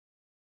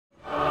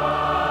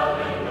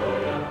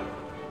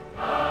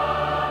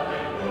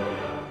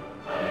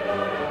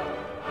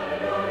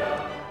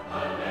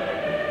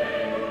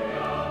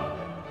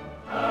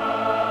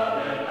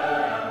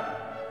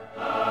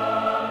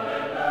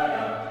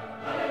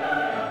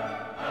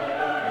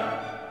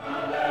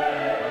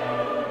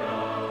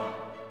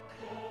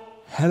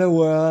Hello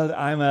world,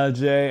 I'm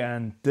LJ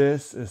and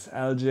this is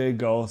LJ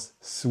Goes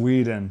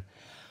Sweden.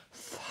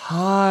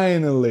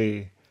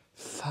 Finally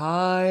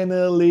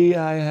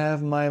I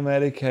have my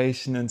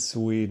medication in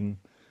Sweden.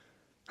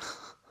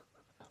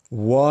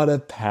 What a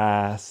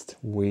past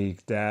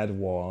week that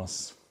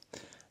was.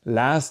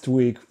 Last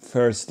week,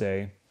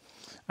 Thursday,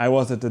 I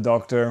was at the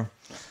doctor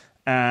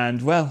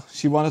and well,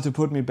 she wanted to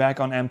put me back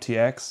on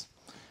MTX.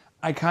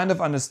 I kind of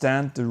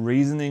understand the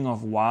reasoning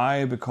of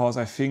why, because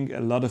I think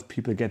a lot of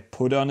people get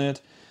put on it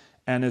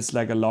and it's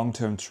like a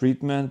long-term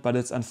treatment, but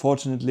it's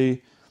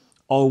unfortunately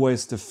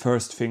always the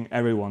first thing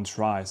everyone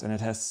tries and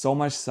it has so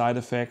much side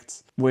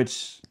effects,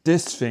 which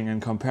this thing in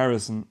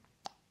comparison,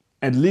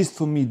 at least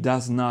for me,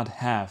 does not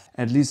have.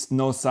 At least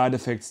no side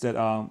effects that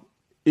are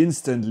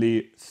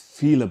instantly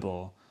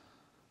feelable.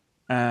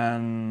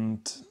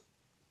 And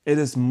it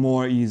is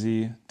more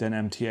easy than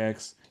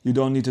MTX. You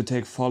don't need to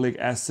take folic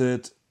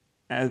acid.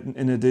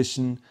 In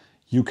addition,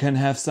 you can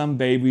have some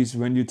babies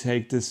when you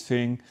take this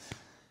thing.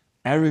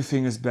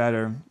 Everything is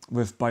better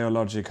with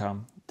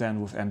Biologica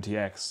than with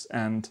MTX.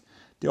 And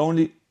the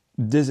only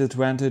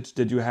disadvantage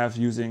that you have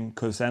using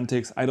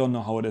Cosentyx, I don't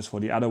know how it is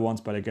for the other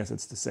ones, but I guess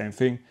it's the same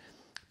thing.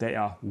 They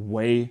are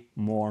way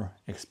more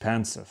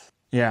expensive.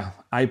 Yeah,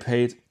 I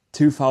paid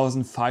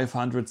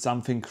 2,500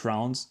 something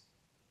crowns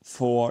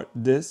for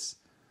this.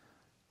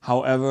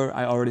 However,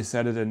 I already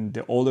said it in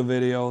the older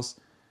videos,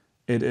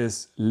 it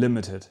is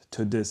limited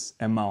to this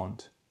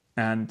amount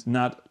and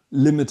not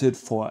limited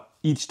for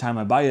each time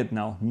I buy it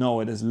now. No,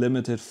 it is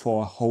limited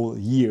for a whole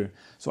year.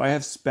 So I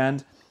have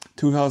spent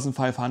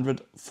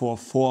 2,500 for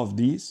 4 of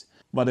these,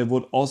 but I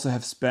would also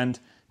have spent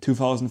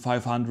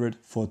 2,500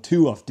 for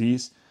 2 of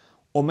these,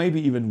 or maybe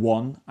even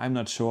 1, I'm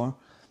not sure,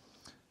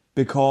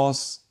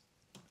 because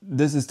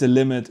this is the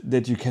limit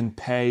that you can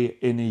pay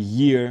in a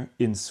year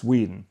in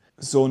Sweden.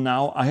 So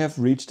now I have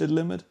reached that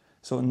limit.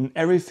 So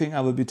everything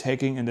I will be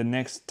taking in the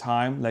next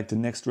time, like the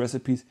next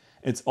recipes,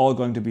 it's all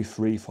going to be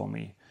free for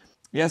me.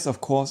 Yes, of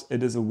course,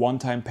 it is a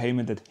one-time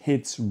payment that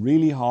hits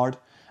really hard.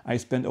 I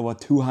spent over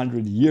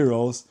 200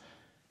 euros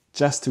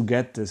just to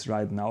get this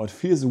right now. It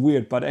feels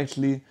weird, but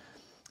actually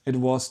it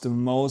was the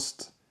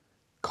most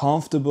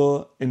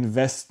comfortable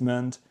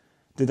investment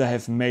that I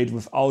have made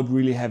without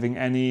really having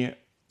any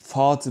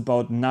thoughts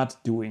about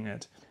not doing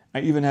it.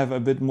 I even have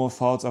a bit more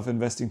thoughts of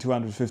investing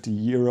 250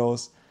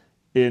 euros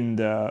in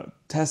the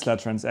Tesla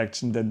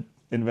transaction than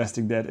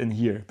investing that in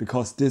here,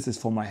 because this is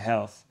for my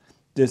health.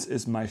 This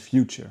is my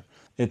future.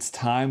 It's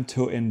time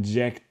to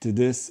inject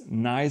this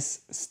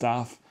nice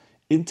stuff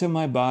into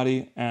my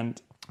body.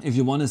 And if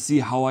you want to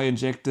see how I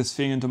inject this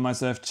thing into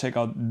myself, check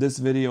out this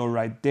video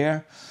right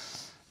there,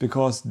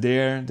 because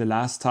there, the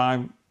last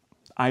time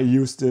I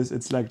used this,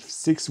 it's like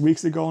 6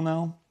 weeks ago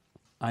now.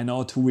 I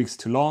know 2 weeks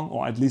too long,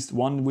 or at least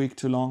 1 week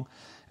too long.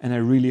 And I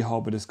really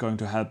hope it is going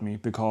to help me,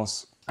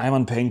 because I'm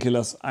on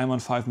painkillers, I'm on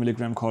 5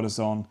 milligram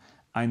cortisone,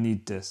 I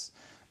need this.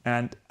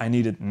 And I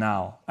need it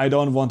now. I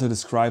don't want to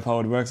describe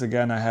how it works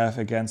again. I have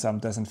again some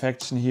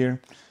disinfection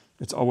here.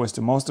 It's always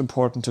the most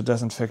important to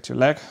disinfect your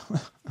leg,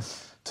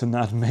 to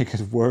not make it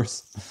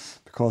worse.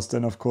 Because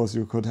then of course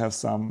you could have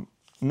some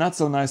not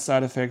so nice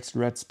side effects,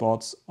 red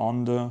spots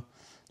on the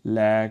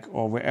leg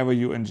or wherever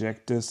you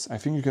inject this. I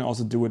think you can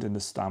also do it in the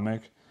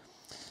stomach,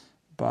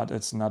 but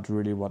it's not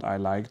really what I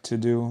like to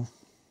do.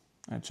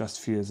 It just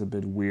feels a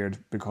bit weird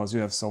because you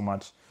have so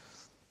much,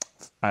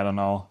 I don't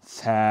know,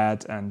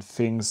 fat and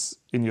things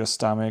in your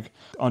stomach.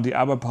 On the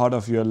upper part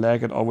of your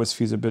leg, it always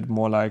feels a bit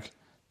more like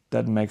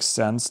that makes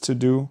sense to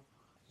do.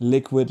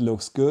 Liquid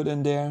looks good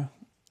in there.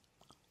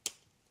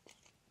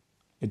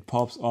 It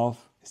pops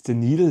off. Is the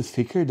needle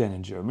thicker than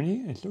in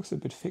Germany? It looks a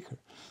bit thicker.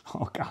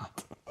 Oh God.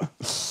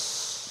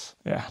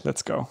 Yeah,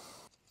 let's go.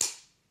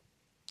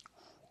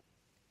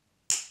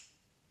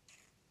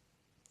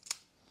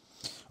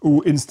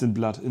 Ooh, instant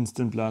blood.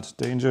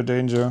 Danger,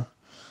 danger.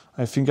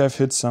 I think I've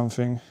hit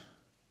something.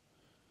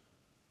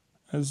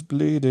 It's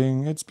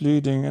bleeding,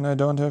 and I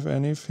don't have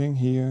anything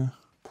here.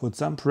 Put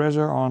some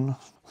pressure on.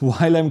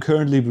 While I'm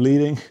currently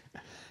bleeding,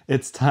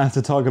 it's time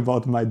to talk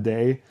about my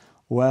day.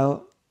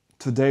 Well,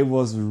 today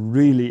was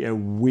really a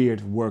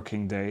weird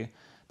working day,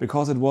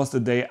 because it was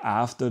the day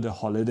after the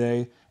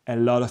holiday. A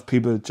lot of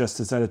people just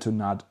decided to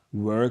not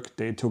work.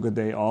 They took a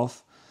day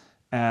off.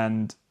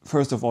 And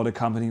first of all, the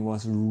company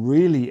was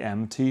really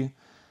empty.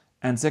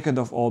 And second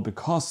of all,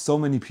 because so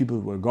many people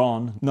were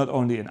gone, not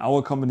only in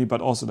our company,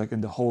 but also like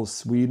in the whole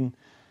Sweden,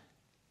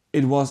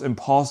 it was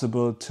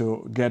impossible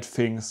to get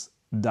things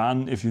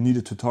done if you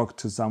needed to talk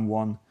to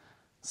someone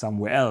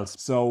somewhere else.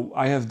 So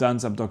I have done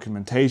some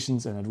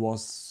documentations and it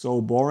was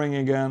so boring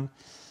again.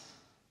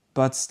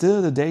 But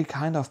still the day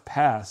kind of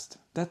passed.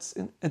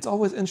 It's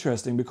always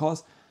interesting,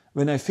 because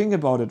when I think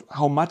about it,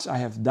 how much I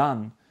have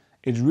done,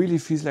 it really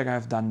feels like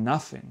I've done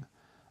nothing.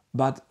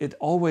 But it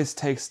always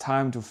takes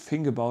time to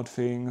think about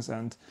things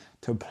and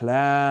to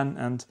plan,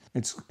 and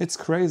it's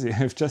crazy.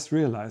 I've just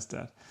realized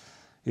that.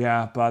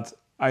 Yeah, but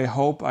I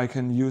hope I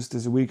can use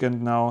this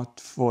weekend now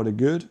for the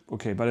good.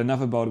 Okay, but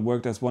enough about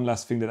work. There's one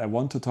last thing that I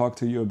want to talk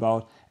to you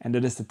about, and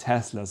that is the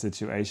Tesla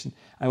situation.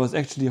 I was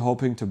actually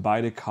hoping to buy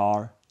the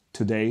car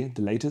today,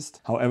 the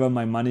latest. However,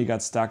 my money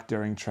got stuck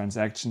during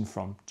transaction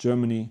from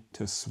Germany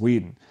to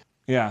Sweden.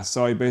 Yeah,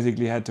 so I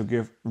basically had to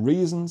give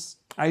reasons.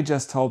 I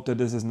just hope that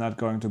this is not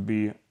going to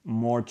be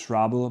more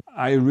trouble.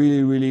 I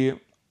really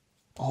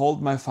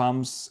hold my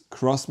thumbs,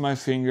 cross my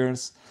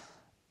fingers,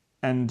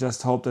 and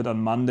just hope that on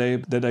Monday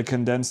that I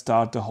can then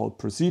start the whole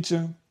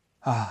procedure.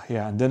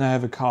 Yeah, and then I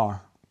have a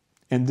car.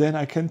 And then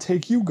I can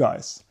take you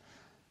guys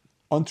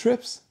on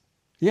trips.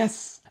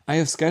 Yes, I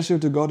have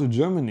scheduled to go to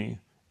Germany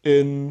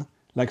in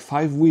like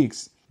 5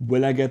 weeks.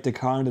 Will I get the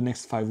car in the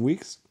next 5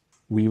 weeks?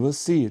 We will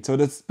see. So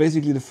that's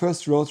basically the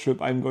first road trip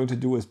I'm going to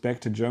do is back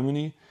to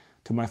Germany,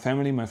 to my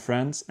family, my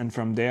friends, and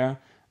from there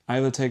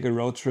I will take a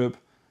road trip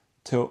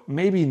to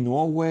maybe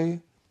Norway.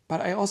 But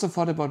I also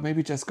thought about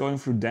maybe just going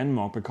through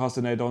Denmark, because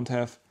then I don't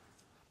have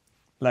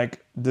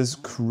like this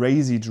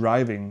crazy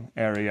driving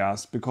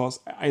areas, because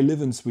I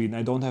live in Sweden.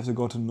 I don't have to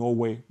go to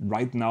Norway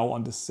right now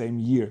on the same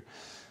year.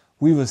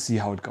 We will see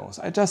how it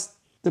goes. It just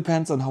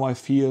depends on how I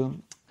feel.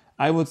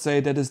 I would say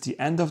that is the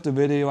end of the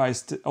video. I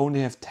only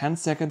have 10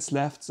 seconds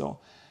left. So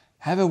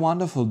have a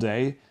wonderful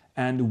day,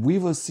 and we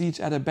will see each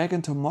other back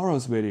in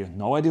tomorrow's video.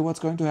 No idea what's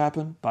going to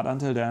happen, but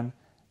until then,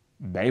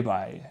 bye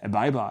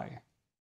bye.